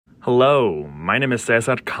Hello, my name is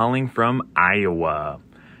Cesar calling from Iowa.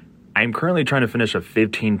 I'm currently trying to finish a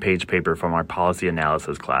 15-page paper from our policy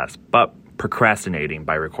analysis class, but procrastinating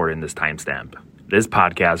by recording this timestamp. This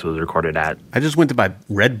podcast was recorded at... I just went to buy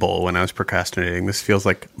Red Bull when I was procrastinating. This feels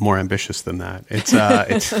like more ambitious than that. It's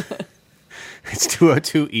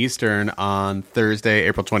 2:02 Eastern on Thursday,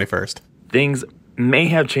 April 21st. Things may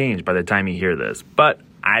have changed by the time you hear this, but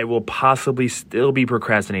I will possibly still be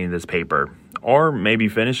procrastinating this paper. Or maybe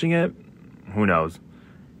finishing it? Who knows?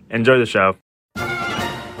 Enjoy the show.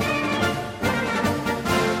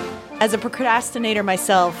 As a procrastinator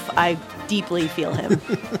myself, I deeply feel him.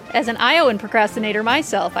 As an Iowan procrastinator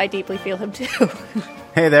myself, I deeply feel him too.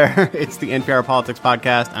 Hey there, it's the NPR Politics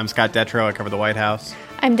Podcast. I'm Scott Detrow. I cover the White House.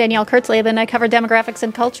 I'm Danielle Kurtzleben. I cover demographics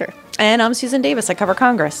and culture. And I'm Susan Davis. I cover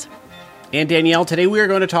Congress. And Danielle, today we are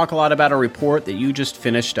going to talk a lot about a report that you just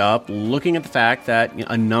finished up, looking at the fact that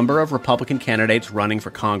a number of Republican candidates running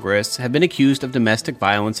for Congress have been accused of domestic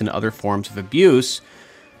violence and other forms of abuse.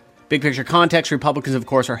 Big picture context, Republicans, of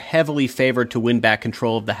course, are heavily favored to win back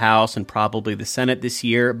control of the House and probably the Senate this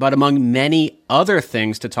year. But among many other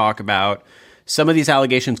things to talk about, some of these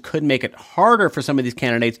allegations could make it harder for some of these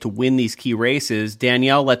candidates to win these key races.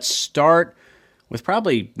 Danielle, let's start with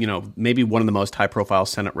probably, maybe one of the most high-profile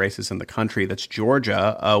Senate races in the country. That's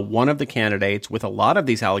Georgia. One of the candidates with a lot of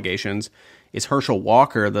these allegations is Herschel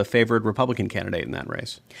Walker, the favored Republican candidate in that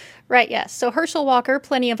race. Right, yes. So Herschel Walker,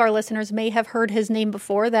 plenty of our listeners may have heard his name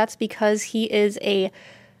before. That's because he is a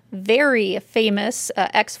very famous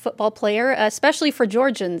ex-football player, especially for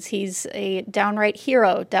Georgians. He's a downright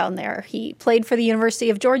hero down there. He played for the University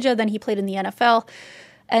of Georgia, then he played in the NFL.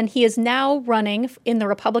 And he is now running in the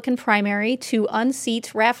Republican primary to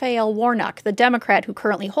unseat Raphael Warnock, the Democrat who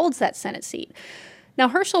currently holds that Senate seat. Now,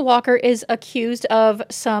 Herschel Walker is accused of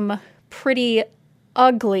some pretty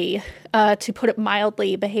ugly, to put it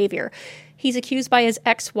mildly, behavior. He's accused by his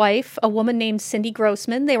ex-wife, a woman named Cindy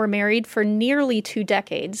Grossman. They were married for nearly 2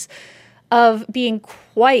 decades, of being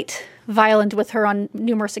quite violent with her on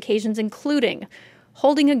numerous occasions, including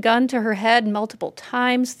holding a gun to her head multiple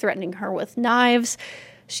times, threatening her with knives.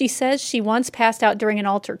 She says she once passed out during an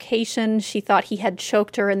altercation. She thought he had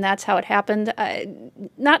choked her, and that's how it happened.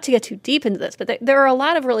 Not to get too deep into this, but there are a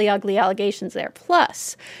lot of really ugly allegations there.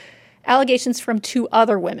 Plus, allegations from 2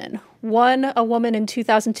 other women. One, a woman in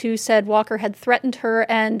 2002, said Walker had threatened her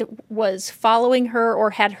and was following her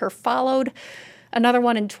or had her followed. Another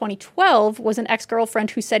one in 2012 was an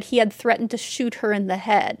ex-girlfriend who said he had threatened to shoot her in the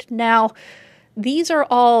head. Now, these have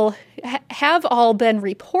all been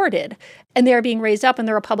reported, and they are being raised up in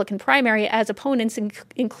the Republican primary as opponents,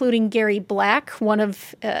 including Gary Black, one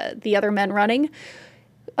of the other men running,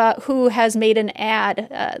 who has made an ad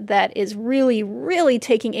that is really, really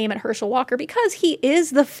taking aim at Herschel Walker because he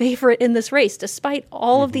is the favorite in this race, despite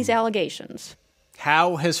all of these allegations.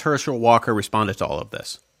 How has Herschel Walker responded to all of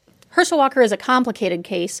this? Herschel Walker is a complicated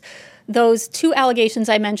case. Those 2 allegations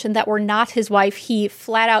I mentioned that were not his wife, he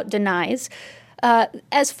flat out denies.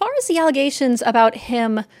 As far as the allegations about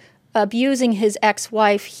him abusing his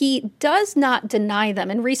ex-wife, he does not deny them.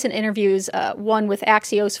 In recent interviews, one with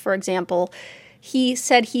Axios, for example, he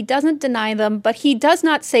said he doesn't deny them, but he does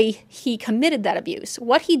not say he committed that abuse.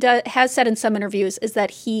 What he has said in some interviews is that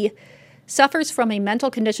he suffers from a mental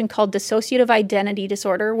condition called dissociative identity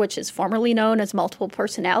disorder, which is formerly known as multiple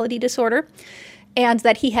personality disorder, and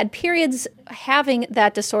that he had periods having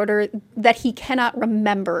that disorder that he cannot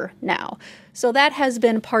remember now. So that has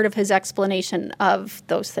been part of his explanation of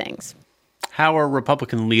those things. How are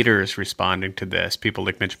Republican leaders responding to this, people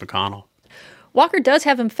like Mitch McConnell? Walker does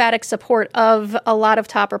have emphatic support of a lot of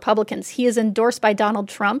top Republicans. He is endorsed by Donald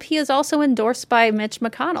Trump. He is also endorsed by Mitch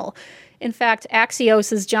McConnell. In fact,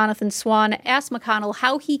 Axios' Jonathan Swan asked McConnell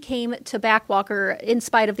how he came to back Walker in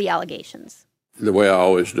spite of the allegations. The way I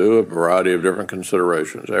always do, a variety of different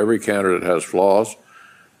considerations. Every candidate has flaws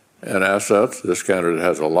and assets. This candidate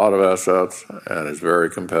has a lot of assets and is very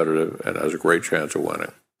competitive and has a great chance of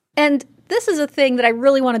winning. And this is a thing that I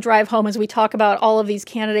really want to drive home as we talk about all of these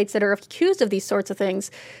candidates that are accused of these sorts of things,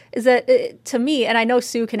 is that to me, and I know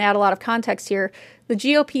Sue can add a lot of context here, the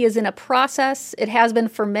GOP is in a process. It has been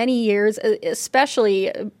for many years,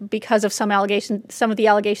 especially because of some of the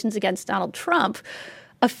allegations against Donald Trump,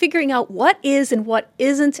 of figuring out what is and what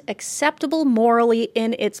isn't acceptable morally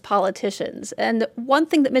in its politicians. And one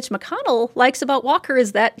thing that Mitch McConnell likes about Walker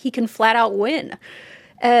is that he can flat out win.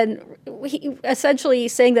 And he essentially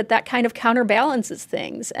saying that kind of counterbalances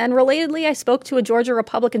things. And relatedly, I spoke to a Georgia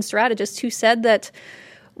Republican strategist who said that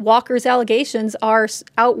Walker's allegations are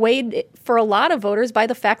outweighed for a lot of voters by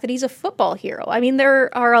the fact that he's a football hero. I mean,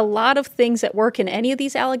 there are a lot of things at work in any of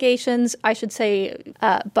these allegations, I should say,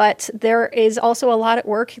 but there is also a lot at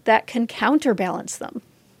work that can counterbalance them.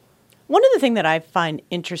 One of the things that I find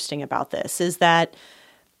interesting about this is that,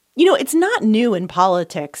 it's not new in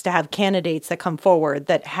politics to have candidates that come forward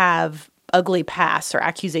that have ugly pasts or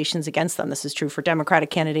accusations against them. This is true for Democratic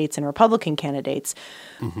candidates and Republican candidates.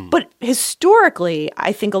 Mm-hmm. But historically,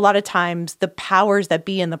 I think a lot of times the powers that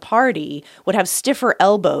be in the party would have stiffer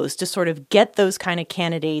elbows to sort of get those kind of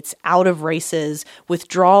candidates out of races,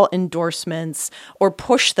 withdraw endorsements, or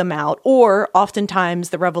push them out. Or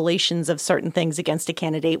oftentimes the revelations of certain things against a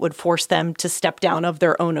candidate would force them to step down of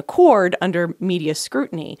their own accord under media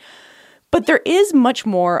scrutiny. But there is much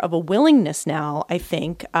more of a willingness now, I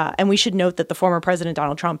think, and we should note that the former President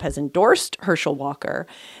Donald Trump has endorsed Herschel Walker,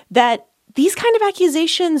 that these kind of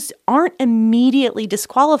accusations aren't immediately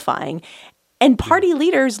disqualifying. And party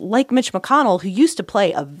leaders like Mitch McConnell, who used to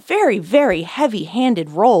play a very, very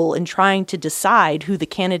heavy-handed role in trying to decide who the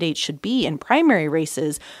candidate should be in primary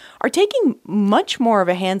races, are taking much more of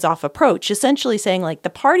a hands-off approach, essentially saying, like, the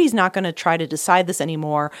party's not going to try to decide this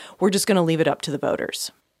anymore. We're just going to leave it up to the voters.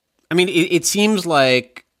 I mean, it seems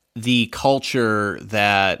like the culture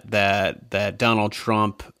that Donald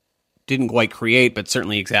Trump didn't quite create, but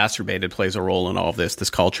certainly exacerbated, plays a role in all of this. This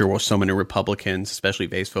culture where so many Republicans, especially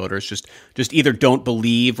base voters, just either don't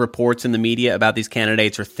believe reports in the media about these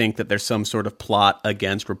candidates or think that there's some sort of plot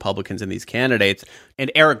against Republicans and these candidates. And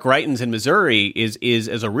Eric Greitens in Missouri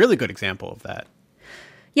is a really good example of that.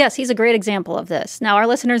 Yes, he's a great example of this. Now, our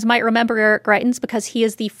listeners might remember Eric Greitens because he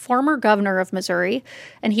is the former governor of Missouri,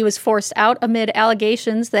 and he was forced out amid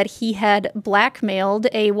allegations that he had blackmailed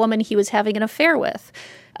a woman he was having an affair with.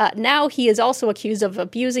 Now he is also accused of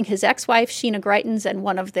abusing his ex-wife, Sheena Greitens, and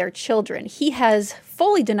one of their children. He has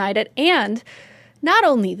fully denied it, and not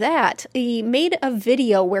only that, he made a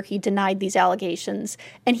video where he denied these allegations,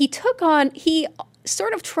 and he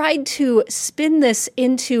sort of tried to spin this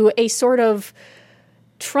into a sort of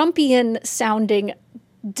Trumpian-sounding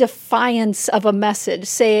defiance of a message,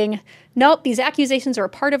 saying, nope, these accusations are a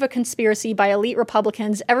part of a conspiracy by elite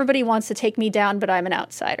Republicans. Everybody wants to take me down, but I'm an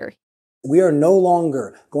outsider. We are no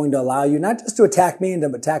longer going to allow you not just to attack me and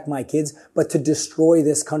to attack my kids, but to destroy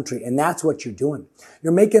this country. And that's what you're doing.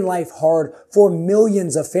 You're making life hard for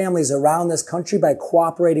millions of families around this country by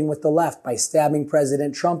cooperating with the left, by stabbing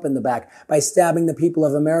President Trump in the back, by stabbing the people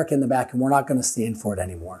of America in the back. And we're not going to stand for it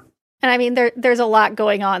anymore. And I mean, there's a lot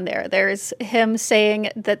going on there. There's him saying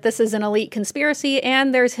that this is an elite conspiracy,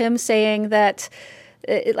 and there's him saying that,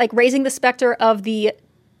 like, raising the specter of the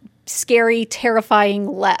scary, terrifying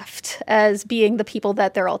left as being the people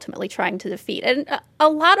that they're ultimately trying to defeat. And a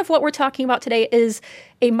lot of what we're talking about today is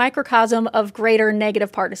a microcosm of greater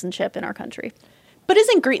negative partisanship in our country. But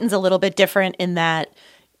isn't Greitens a little bit different in that,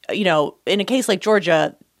 in a case like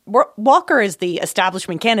Georgia, Walker is the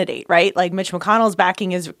establishment candidate, right? Like Mitch McConnell's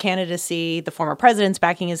backing his candidacy, the former president's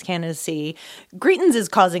backing his candidacy. Greitens is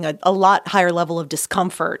causing a lot higher level of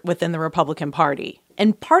discomfort within the Republican Party.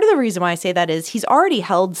 And part of the reason why I say that is he's already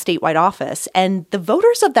held statewide office, and the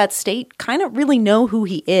voters of that state kind of really know who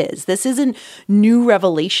he is. This isn't new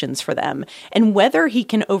revelations for them. And whether he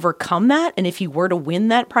can overcome that, and if he were to win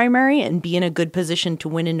that primary and be in a good position to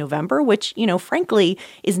win in November, which, frankly,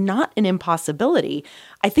 is not an impossibility,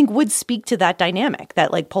 I think would speak to that dynamic,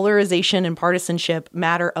 that like polarization and partisanship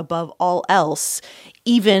matter above all else,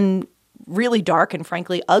 even really dark and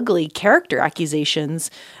frankly ugly character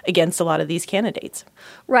accusations against a lot of these candidates.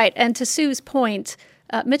 Right. And to Sue's point,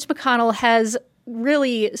 Mitch McConnell has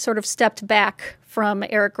really sort of stepped back from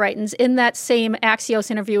Eric Greitens. In that same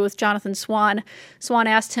Axios interview with Jonathan Swan, Swan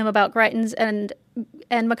asked him about Greitens, and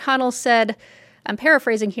McConnell said, I'm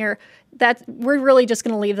paraphrasing here, that we're really just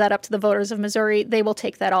going to leave that up to the voters of Missouri. They will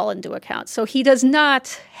take that all into account. So he does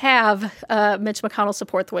not have Mitch McConnell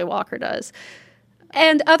support the way Walker does.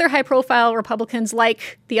 And other high-profile Republicans,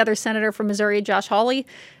 like the other senator from Missouri, Josh Hawley,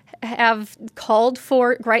 have called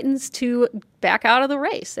for Greitens to back out of the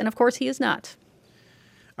race. And, of course, he is not.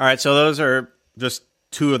 All right, so those are just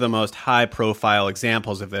two of the most high-profile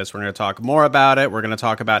examples of this. We're going to talk more about it. We're going to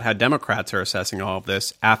talk about how Democrats are assessing all of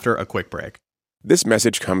this after a quick break. This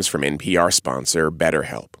message comes from NPR sponsor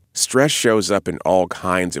BetterHelp. Stress shows up in all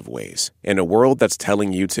kinds of ways. In a world that's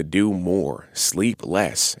telling you to do more, sleep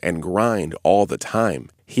less, and grind all the time,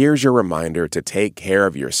 here's your reminder to take care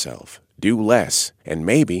of yourself, do less, and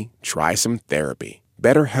maybe try some therapy.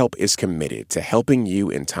 BetterHelp is committed to helping you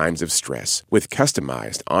in times of stress with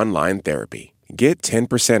customized online therapy. Get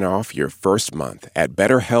 10% off your first month at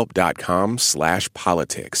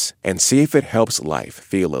betterhelp.com/politics and see if it helps life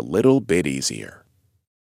feel a little bit easier.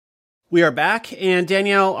 We are back, and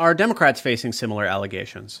Danielle, are Democrats facing similar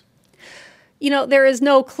allegations? You know, there is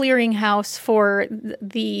no clearinghouse for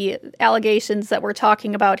the allegations that we're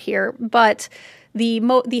talking about here, but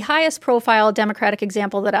the highest profile Democratic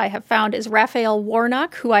example that I have found is Raphael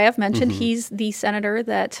Warnock, who I have mentioned. He's the senator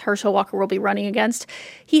that Herschel Walker will be running against.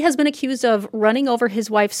 He has been accused of running over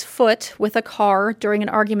his wife's foot with a car during an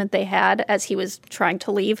argument they had as he was trying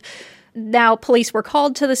to leave. Now, police were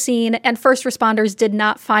called to the scene, and first responders did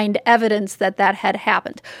not find evidence that that had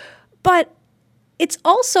happened. But it's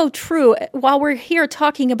also true, while we're here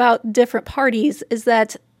talking about different parties, is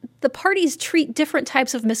that the parties treat different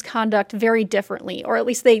types of misconduct very differently, or at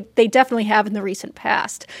least they definitely have in the recent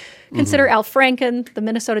past. Consider Al Franken, the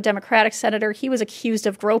Minnesota Democratic senator. He was accused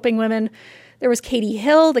of groping women. There was Katie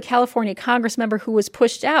Hill, the California Congress member, who was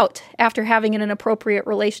pushed out after having an inappropriate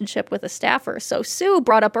relationship with a staffer. So Sue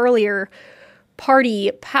brought up earlier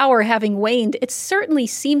party power having waned. It certainly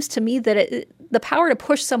seems to me that the power to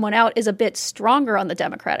push someone out is a bit stronger on the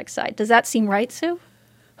Democratic side. Does that seem right, Sue?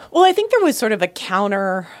 Well, I think there was sort of a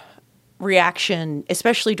counter reaction,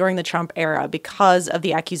 especially during the Trump era, because of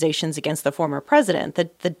the accusations against the former president.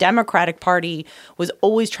 That the Democratic Party was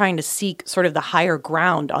always trying to seek sort of the higher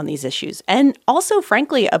ground on these issues. And also,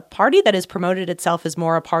 frankly, a party that has promoted itself as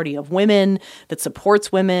more a party of women, that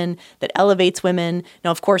supports women, that elevates women. Now,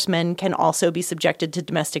 of course, men can also be subjected to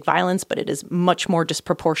domestic violence, but it is much more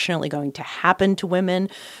disproportionately going to happen to women.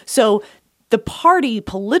 So the party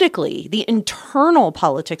politically, the internal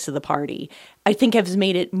politics of the party, I think has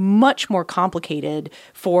made it much more complicated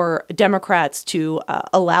for Democrats to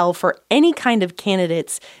allow for any kind of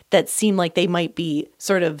candidates that seem like they might be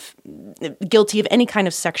sort of guilty of any kind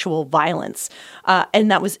of sexual violence.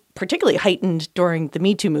 And that was particularly heightened during the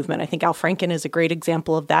Me Too movement. I think Al Franken is a great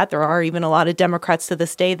example of that. There are even a lot of Democrats to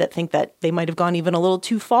this day that think that they might have gone even a little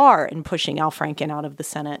too far in pushing Al Franken out of the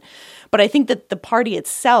Senate. But I think that the party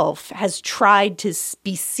itself has tried to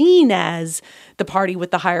be seen as the party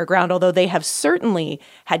with the higher ground, although they have certainly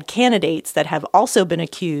had candidates that have also been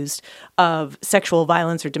accused of sexual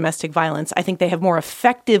violence or domestic violence. I think they have more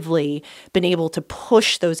effectively been able to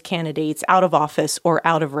push those candidates out of office or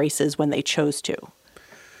out of races when they chose to.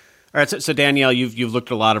 All right, so Danielle, you've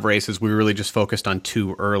looked at a lot of races. We really just focused on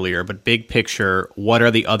two earlier, but big picture, what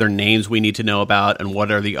are the other names we need to know about, and what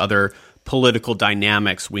are the other political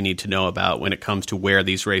dynamics we need to know about when it comes to where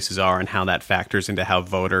these races are and how that factors into how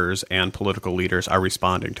voters and political leaders are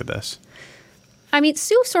responding to this? I mean,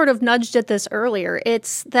 Sue sort of nudged at this earlier.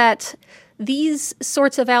 It's that these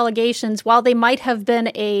sorts of allegations, while they might have been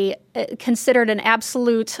considered an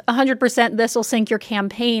absolute 100% this will sink your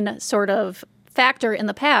campaign sort of factor in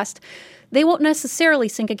the past, they won't necessarily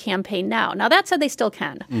sink a campaign now. Now, that said, they still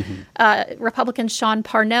can. Republican Sean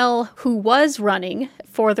Parnell, who was running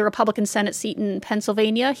for the Republican Senate seat in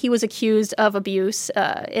Pennsylvania, he was accused of abuse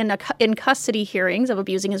in custody hearings, of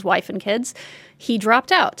abusing his wife and kids. He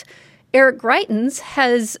dropped out. Eric Greitens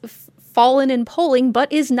has fallen in polling,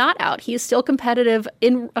 but is not out. He is still competitive,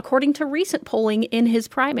 according to recent polling, in his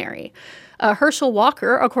primary. Herschel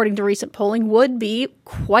Walker, according to recent polling, would be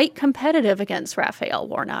quite competitive against Raphael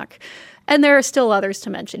Warnock. And there are still others to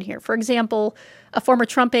mention here. For example, a former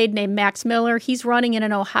Trump aide named Max Miller, he's running in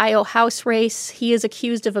an Ohio House race. He is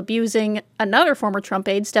accused of abusing another former Trump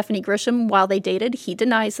aide, Stephanie Grisham, while they dated. He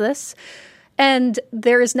denies this. And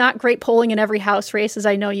there is not great polling in every House race, as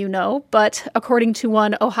I know you know, but according to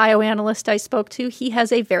one Ohio analyst I spoke to, he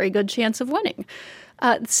has a very good chance of winning.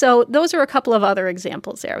 So those are a couple of other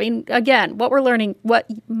examples there. I mean, again, what we're learning, what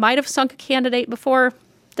might have sunk a candidate before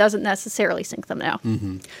doesn't necessarily sink them now.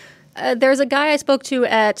 There's a guy I spoke to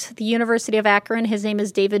at the University of Akron. His name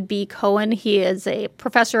is David B. Cohen. He is a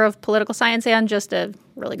professor of political science and just a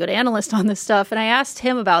really good analyst on this stuff. And I asked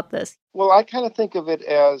him about this. Well, I kind of think of it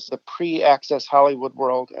as the pre-Access Hollywood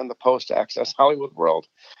world and the post-Access Hollywood world.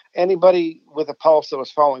 Anybody with a pulse that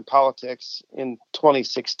was following politics in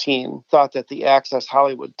 2016 thought that the Access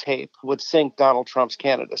Hollywood tape would sink Donald Trump's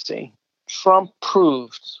candidacy. Trump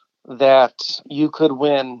proved that you could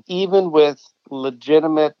win even with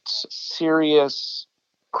legitimate, serious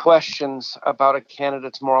questions about a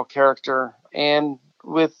candidate's moral character and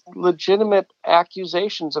with legitimate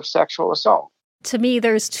accusations of sexual assault. To me,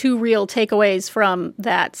 there's two real takeaways from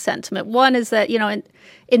that sentiment. One is that,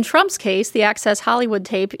 in Trump's case, the Access Hollywood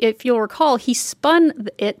tape, if you'll recall, he spun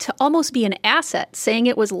it to almost be an asset, saying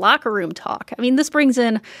it was locker room talk. I mean, this brings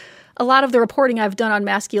in a lot of the reporting I've done on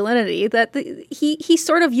masculinity, that he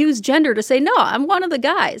sort of used gender to say, no, I'm one of the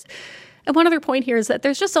guys. And one other point here is that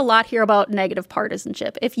there's just a lot here about negative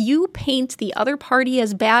partisanship. If you paint the other party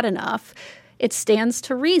as bad enough, it stands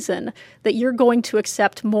to reason that you're going to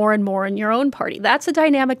accept more and more in your own party. That's a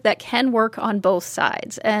dynamic that can work on both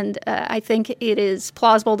sides. And I think it is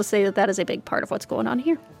plausible to say that that is a big part of what's going on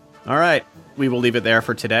here. All right. We will leave it there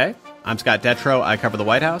for today. I'm Scott Detrow. I cover the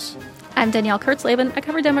White House. I'm Danielle Kurtzleben. I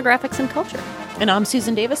cover demographics and culture. And I'm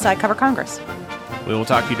Susan Davis. I cover Congress. We will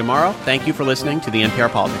talk to you tomorrow. Thank you for listening to the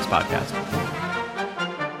NPR Politics Podcast.